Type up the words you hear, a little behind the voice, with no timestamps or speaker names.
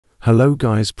Hello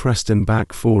guys, Preston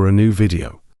back for a new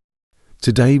video.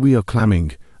 Today we are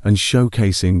clamming and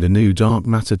showcasing the new dark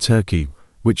matter turkey,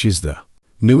 which is the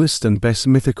newest and best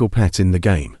mythical pet in the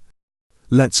game.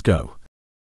 Let's go.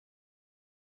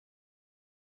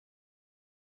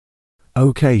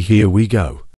 Okay, here we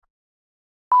go.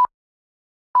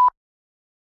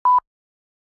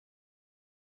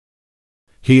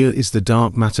 Here is the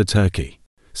dark matter turkey.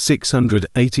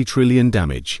 680 trillion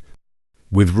damage.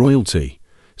 With royalty,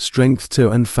 strength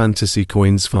 2 and fantasy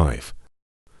coins 5.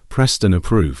 Preston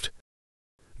approved.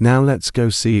 Now let's go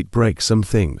see it break some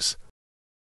things.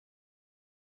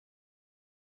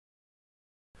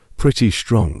 Pretty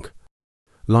strong.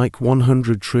 Like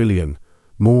 100 trillion,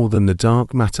 more than the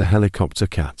dark matter helicopter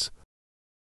cat.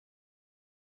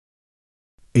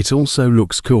 It also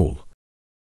looks cool.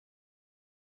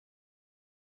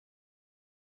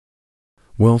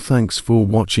 Well, thanks for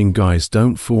watching guys,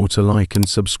 don't forget to like and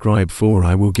subscribe for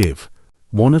I will give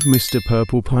one of Mr.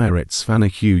 Purple Pirate's fan a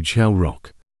huge hell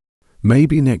rock.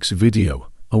 Maybe next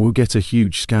video I will get a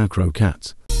huge scarecrow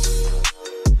cat.